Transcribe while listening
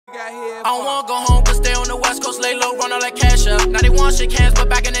I don't wanna go home, but stay on the west coast, lay low, run all that cash up. Now they want shake hands, but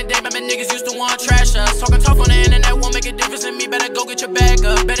back in the day, my niggas used to want trash us. Talking tough on the internet won't make a difference in me, better go get your bag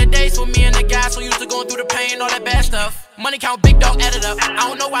up. Better days for me and the guys so used to going through the pain, all that bad stuff. Money count, big dog, add it up. I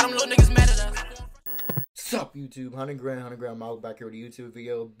don't know why them little niggas mad at us. Sup YouTube, 100 grand, Mike back here with a YouTube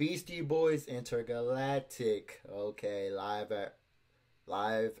video. Beastie Boys Intergalactic. Okay, live at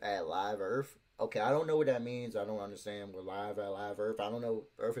Live Earth. Okay, I don't know what that means. I don't understand what live at Live Earth. I don't know.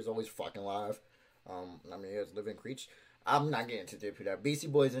 Earth is always fucking live. I mean, it's living creature. I'm not getting to dip that. Beastie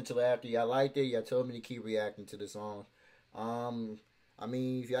Boys Intergalactic. Y'all liked it. Y'all told me to keep reacting to the song. I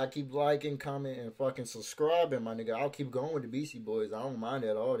mean, if y'all keep liking, commenting, and fucking subscribing, my nigga, I'll keep going with the Beastie Boys. I don't mind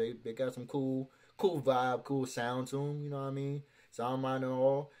at all. They got some cool vibe, cool sound to them, you know what I mean? So I don't mind at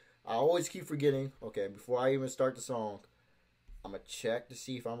all. I always keep forgetting. Okay, before I even start the song, I'm going to check to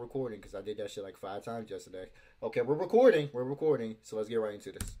see if I'm recording, because I did that shit like 5 times yesterday. Okay, we're recording, so let's get right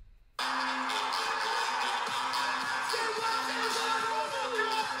into this.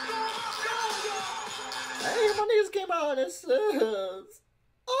 Hey, my niggas came out and subs.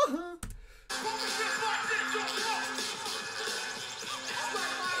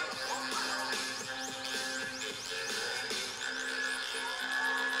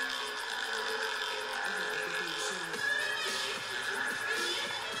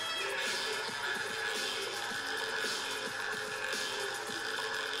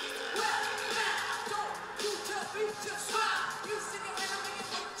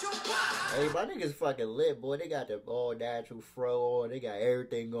 Hey, my niggas fucking lit, boy. They got the all natural fro on. They got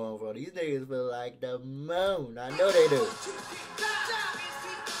everything going for them. These niggas feel like the moon. I know they do.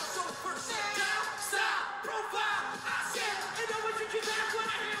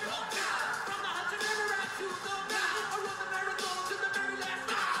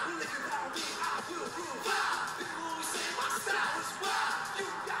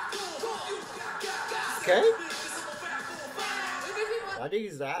 Okay. I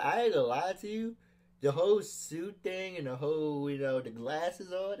think I ain't gonna lie to you. The whole suit thing and the whole, you know, the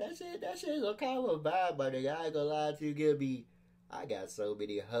glasses on, that shit is a kind of a vibe, my nigga. I ain't gonna lie to you, give me, I got so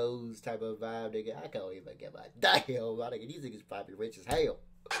many hoes type of vibe, nigga. I can't even get my damn, my nigga. These niggas probably rich as hell.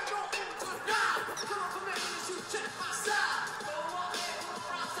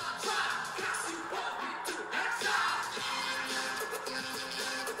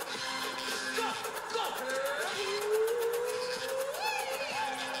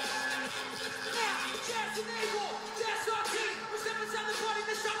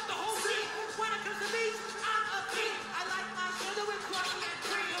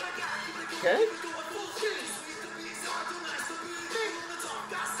 Okay.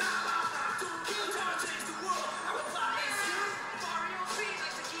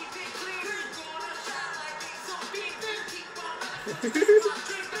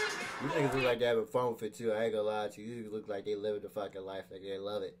 You niggas look like they having fun with it too. I ain't gonna lie to you. You look like they living the fucking life. Like they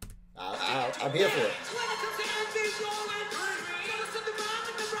love it. I'm here for it.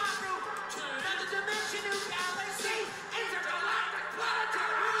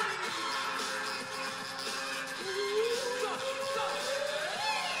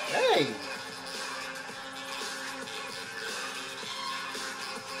 Hey!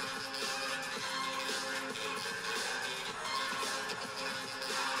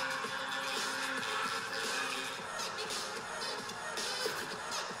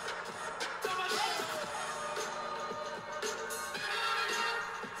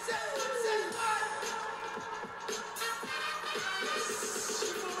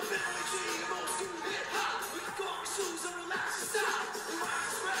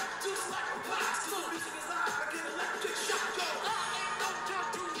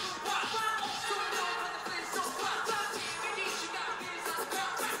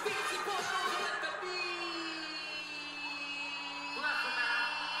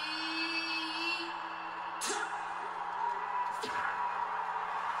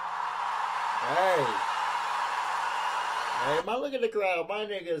 Hey, man, look at the crowd. My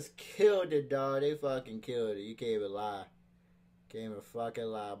niggas killed it, dog. They fucking killed it. You can't even lie. Can't even fucking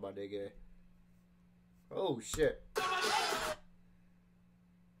lie, my nigga. Oh, shit.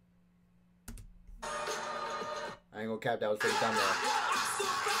 I ain't gonna cap that was for the camera.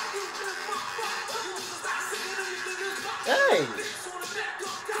 Hey!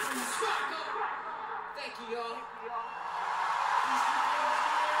 Thank you, y'all.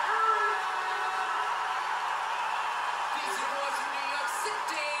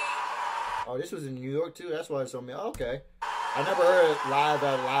 Oh, this was in New York too? That's why it's on me. Okay. I never heard live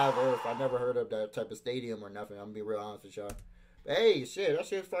at Live Earth. I never heard of that type of stadium or nothing. I'm gonna be real honest with y'all. Hey, shit, that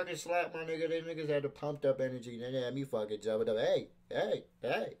shit fucking slapped, my nigga. They niggas had the pumped up energy. They had me fucking jumping up. Hey, hey,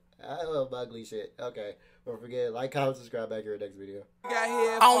 hey, I love ugly shit. Okay. Don't forget, like, comment, subscribe, back here in the next video.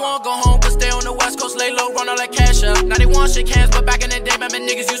 I don't wanna go home, but stay on the West Coast, lay low, run all that cash up. Now they want shit cans, but back in the day, man,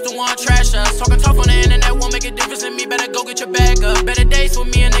 niggas used to want trash us. Talking tough on the internet won't make a difference in me, better go get your bag up. Better days for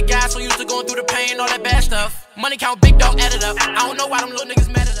me and the guys, so used to going through the pain, all that bad stuff. Money count, big dog, add it up. I don't know why them little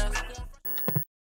niggas mad at us.